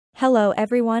Hello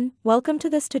everyone, welcome to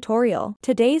this tutorial.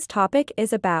 Today's topic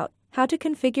is about how to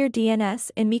configure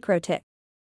DNS in MikroTik.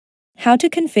 How to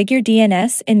configure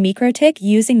DNS in MikroTik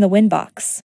using the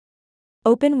Winbox.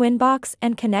 Open Winbox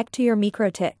and connect to your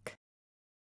MikroTik.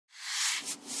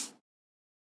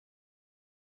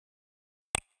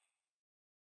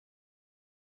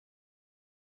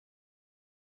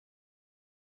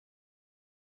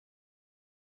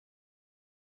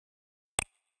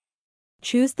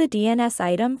 Choose the DNS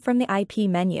item from the IP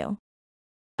menu.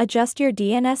 Adjust your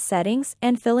DNS settings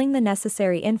and fill in the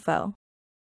necessary info.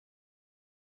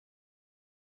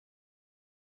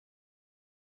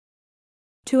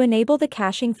 To enable the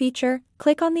caching feature,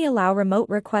 click on the Allow Remote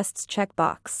Requests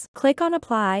checkbox. Click on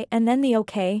Apply and then the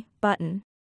OK button.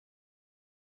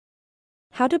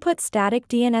 How to put static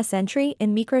DNS entry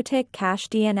in MikroTik Cache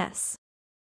DNS.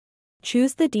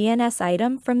 Choose the DNS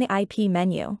item from the IP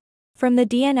menu. From the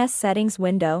DNS settings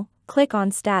window, click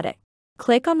on Static.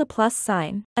 Click on the plus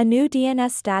sign. A new DNS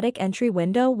static entry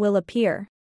window will appear.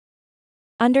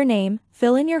 Under Name,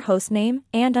 fill in your host name,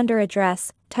 and under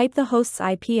Address, type the host's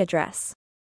IP address.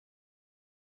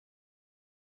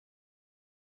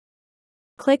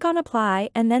 Click on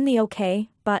Apply and then the OK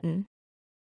button.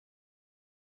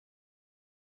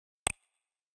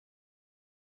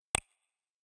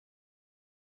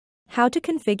 How to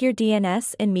configure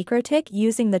DNS in MikroTik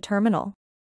using the terminal.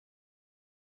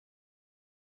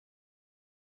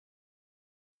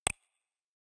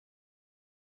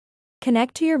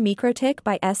 Connect to your MikroTik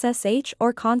by SSH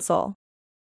or console.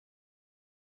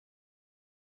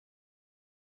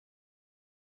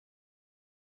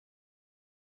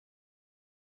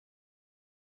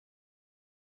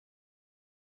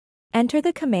 Enter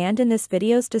the command in this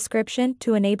video's description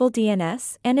to enable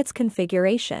DNS and its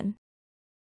configuration.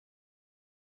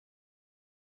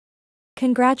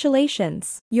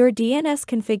 Congratulations! Your DNS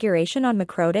configuration on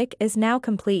MikroTik is now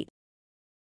complete.